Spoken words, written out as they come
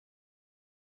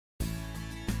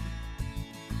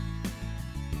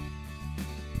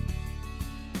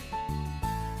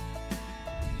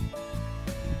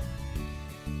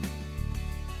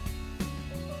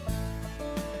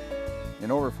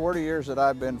In over 40 years that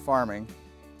I've been farming,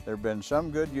 there have been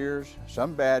some good years,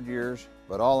 some bad years,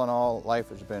 but all in all, life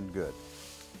has been good.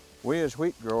 We as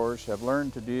wheat growers have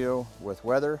learned to deal with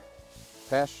weather,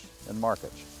 pests, and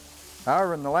markets.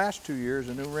 However, in the last 2 years,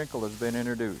 a new wrinkle has been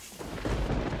introduced.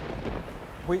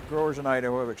 Wheat growers in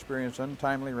Idaho have experienced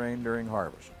untimely rain during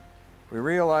harvest. We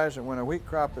realize that when a wheat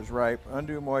crop is ripe,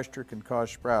 undue moisture can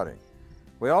cause sprouting.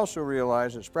 We also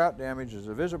realize that sprout damage is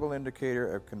a visible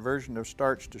indicator of conversion of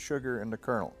starch to sugar in the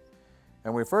kernel.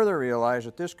 And we further realize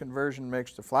that this conversion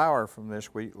makes the flour from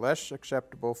this wheat less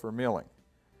acceptable for milling.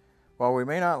 While we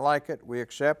may not like it, we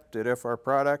accept that if our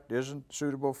product isn't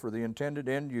suitable for the intended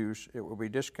end use, it will be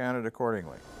discounted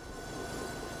accordingly.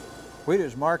 Wheat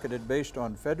is marketed based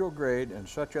on federal grade and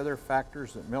such other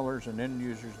factors that millers and end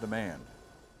users demand.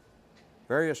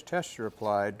 Various tests are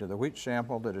applied to the wheat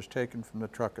sample that is taken from the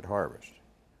truck at harvest.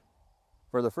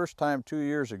 For the first time 2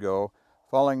 years ago,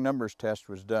 falling numbers test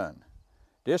was done.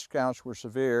 Discounts were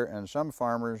severe and some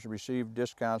farmers received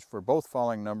discounts for both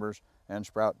falling numbers and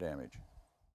sprout damage.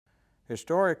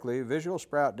 Historically, visual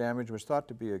sprout damage was thought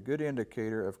to be a good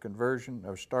indicator of conversion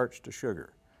of starch to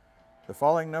sugar. The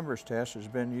falling numbers test has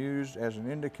been used as an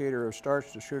indicator of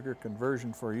starch to sugar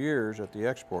conversion for years at the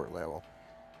export level.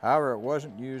 However, it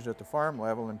wasn't used at the farm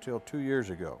level until 2 years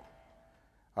ago.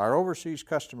 Our overseas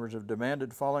customers have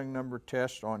demanded falling number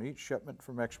tests on each shipment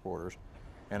from exporters,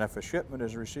 and if a shipment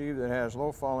is received that has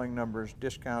low falling numbers,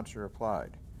 discounts are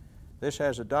applied. This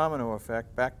has a domino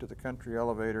effect back to the country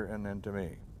elevator and then to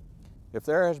me. If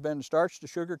there has been starch to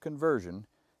sugar conversion,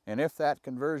 and if that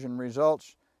conversion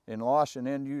results in loss in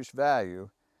end-use value,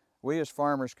 we as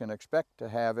farmers can expect to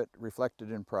have it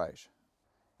reflected in price.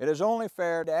 It is only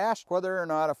fair to ask whether or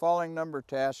not a falling number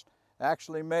test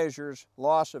actually measures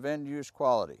loss of end-use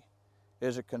quality.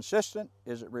 Is it consistent?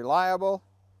 Is it reliable?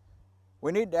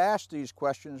 We need to ask these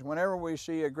questions whenever we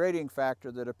see a grading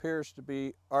factor that appears to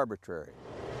be arbitrary.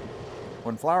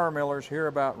 When flour millers hear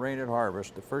about rain at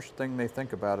harvest, the first thing they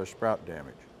think about is sprout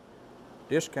damage.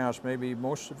 Discounts may be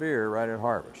most severe right at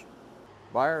harvest.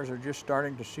 Buyers are just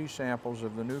starting to see samples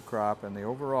of the new crop and the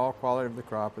overall quality of the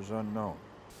crop is unknown.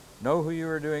 Know who you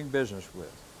are doing business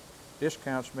with.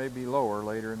 Discounts may be lower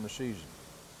later in the season.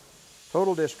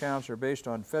 Total discounts are based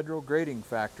on federal grading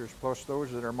factors plus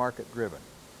those that are market driven.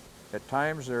 At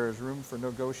times there is room for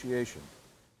negotiation.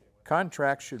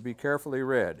 Contracts should be carefully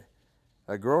read.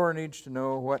 A grower needs to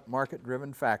know what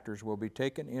market-driven factors will be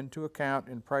taken into account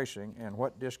in pricing and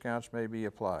what discounts may be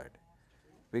applied.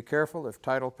 Be careful if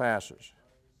title passes.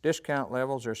 Discount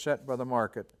levels are set by the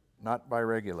market, not by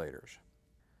regulators.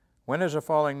 When is a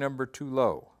falling number too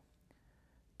low?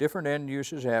 Different end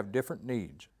uses have different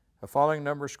needs. A falling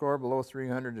number score below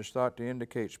 300 is thought to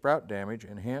indicate sprout damage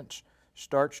and hence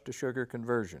starch to sugar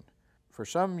conversion. For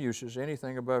some uses,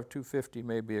 anything above 250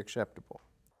 may be acceptable.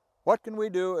 What can we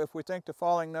do if we think the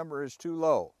falling number is too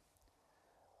low?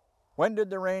 When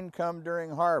did the rain come during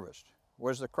harvest?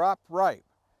 Was the crop ripe?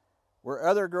 Were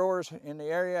other growers in the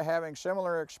area having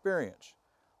similar experience?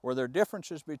 Were there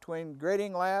differences between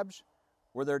grading labs?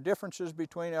 Were there differences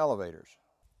between elevators?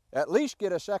 At least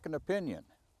get a second opinion.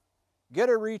 Get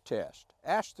a retest.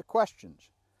 Ask the questions.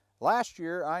 Last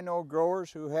year, I know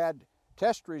growers who had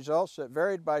test results that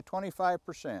varied by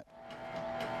 25%.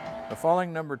 The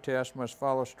falling number test must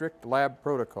follow strict lab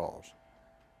protocols.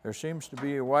 There seems to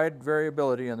be a wide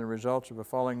variability in the results of a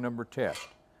falling number test.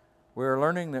 We are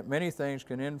learning that many things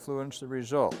can influence the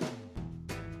result.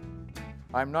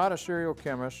 I'm not a serial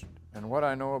chemist, and what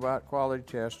I know about quality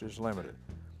tests is limited.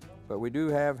 But we do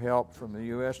have help from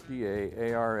the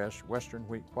USDA ARS Western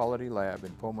Wheat Quality Lab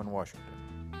in Pullman, Washington.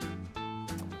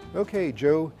 Okay,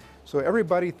 Joe, so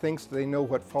everybody thinks they know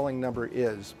what falling number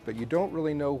is, but you don't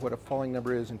really know what a falling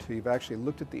number is until you've actually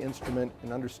looked at the instrument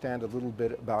and understand a little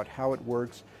bit about how it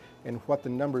works and what the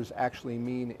numbers actually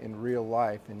mean in real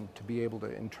life and to be able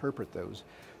to interpret those.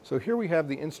 So here we have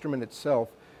the instrument itself,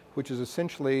 which is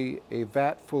essentially a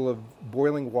vat full of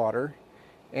boiling water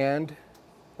and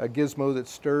a gizmo that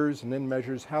stirs and then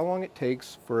measures how long it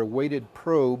takes for a weighted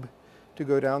probe to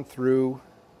go down through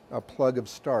a plug of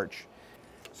starch.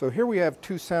 So here we have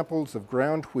 2 samples of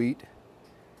ground wheat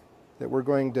that we're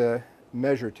going to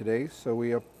measure today. So we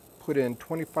have put in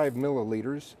 25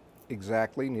 milliliters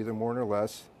exactly, neither more nor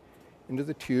less, into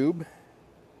the tube.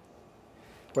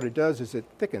 What it does is it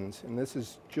thickens, and this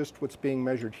is just what's being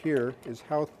measured here, is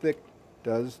how thick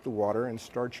does the water and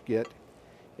starch get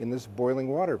in this boiling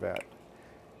water vat.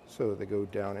 So they go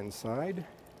down inside,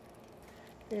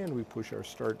 and we push our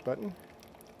start button.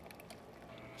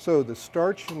 So the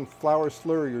starch and flour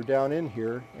slurry are down in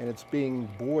here, and it's being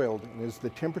boiled, and as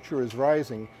the temperature is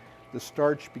rising, the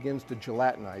starch begins to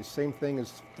gelatinize. Same thing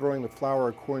as throwing the flour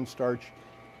or cornstarch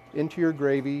into your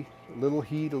gravy, a little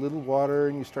heat, a little water,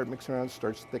 and you start mixing around, it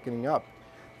starts thickening up.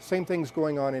 Same thing's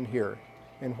going on in here.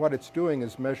 And what it's doing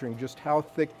is measuring just how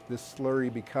thick this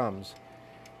slurry becomes.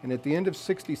 And at the end of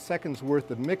 60 seconds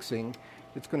worth of mixing,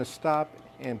 it's going to stop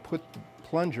and put the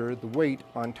plunger, the weight,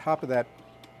 on top of that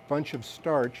bunch of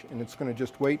starch, and it's going to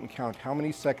just wait and count how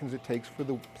many seconds it takes for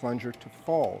the plunger to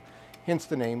fall, hence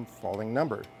the name falling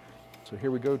number. So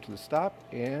here we go to the stop,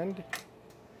 and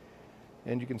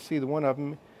you can see the one of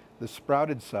them, the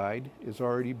sprouted side, is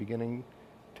already beginning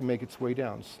to make its way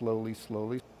down slowly,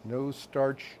 slowly. No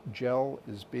starch gel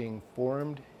is being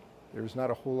formed. There's not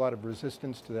a whole lot of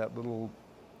resistance to that little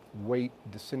weight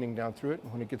descending down through it.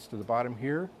 And when it gets to the bottom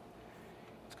here,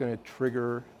 it's going to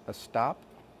trigger a stop.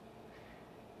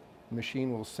 The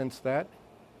machine will sense that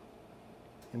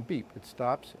and beep. It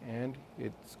stops, and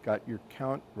it's got your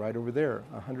count right over there,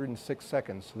 106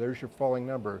 seconds. So there's your falling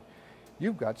number.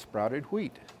 You've got sprouted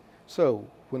wheat. So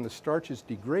when the starch is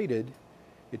degraded,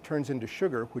 it turns into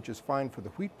sugar, which is fine for the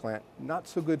wheat plant, not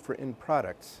so good for end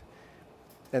products.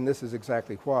 And this is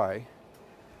exactly why.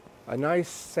 A nice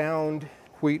sound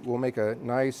wheat will make a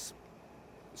nice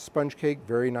sponge cake,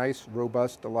 very nice,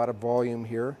 robust, a lot of volume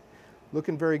here.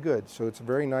 Looking very good, so it's a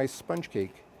very nice sponge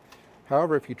cake.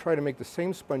 However, if you try to make the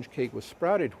same sponge cake with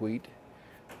sprouted wheat,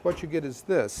 what you get is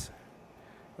this,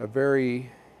 a very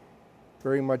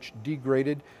much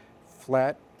degraded,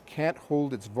 flat, can't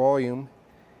hold its volume,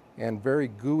 and very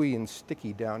gooey and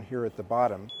sticky down here at the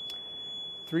bottom.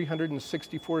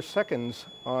 364 seconds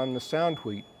on the sound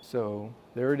wheat. So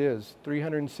there it is,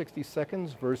 360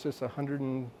 seconds versus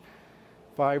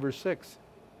 105 or 6.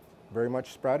 Very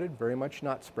much sprouted, very much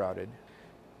not sprouted.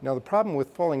 Now the problem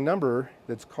with falling number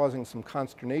that's causing some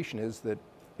consternation is that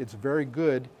it's very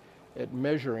good at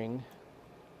measuring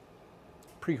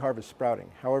pre-harvest sprouting.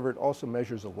 However, it also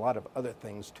measures a lot of other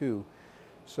things too.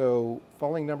 So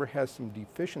falling number has some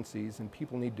deficiencies, and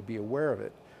people need to be aware of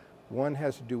it. One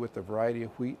has to do with the variety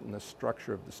of wheat and the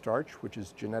structure of the starch, which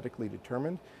is genetically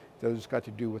determined. The other's got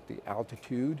to do with the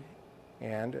altitude,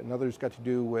 and another's got to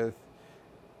do with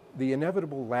the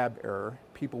inevitable lab error.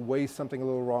 People weigh something a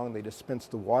little wrong, they dispense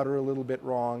the water a little bit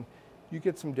wrong. You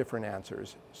get some different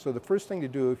answers. So the first thing to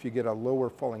do if you get a lower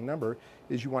falling number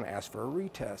is you want to ask for a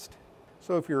retest.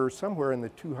 So if you're somewhere in the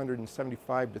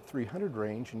 275 to 300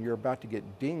 range and you're about to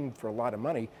get dinged for a lot of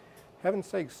money, heaven's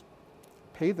sakes,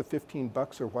 pay the 15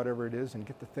 bucks or whatever it is and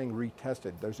get the thing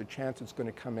retested. There's a chance it's going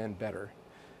to come in better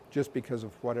just because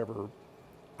of whatever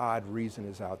odd reason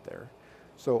is out there.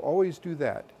 So always do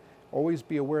that. Always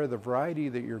be aware of the variety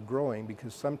that you're growing,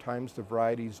 because sometimes the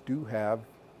varieties do have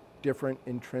different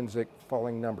intrinsic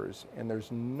falling numbers, and there's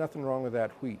nothing wrong with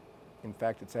that wheat. In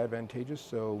fact, it's advantageous.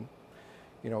 So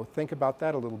think about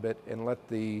that a little bit and let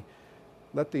the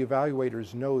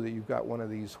evaluators know that you've got one of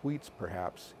these wheats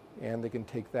perhaps, and they can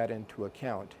take that into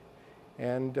account.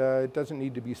 And it doesn't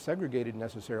need to be segregated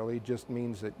necessarily, it just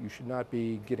means that you should not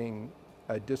be getting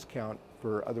a discount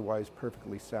for otherwise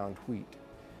perfectly sound wheat.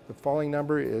 The falling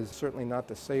number is certainly not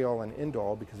the say-all and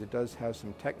end-all, because it does have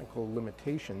some technical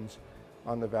limitations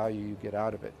on the value you get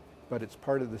out of it. But it's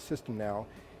part of the system now.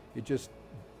 It just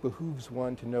behooves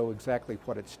one to know exactly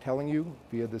what it's telling you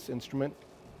via this instrument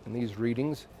and these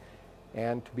readings,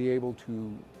 and to be able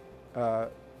to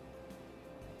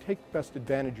take best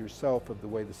advantage yourself of the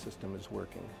way the system is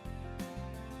working.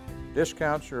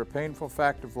 Discounts are a painful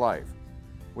fact of life.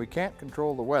 We can't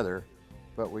control the weather,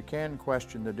 but we can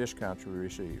question the discounts we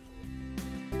receive.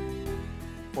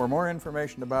 For more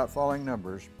information about falling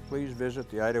numbers, please visit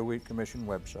the Idaho Wheat Commission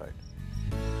website.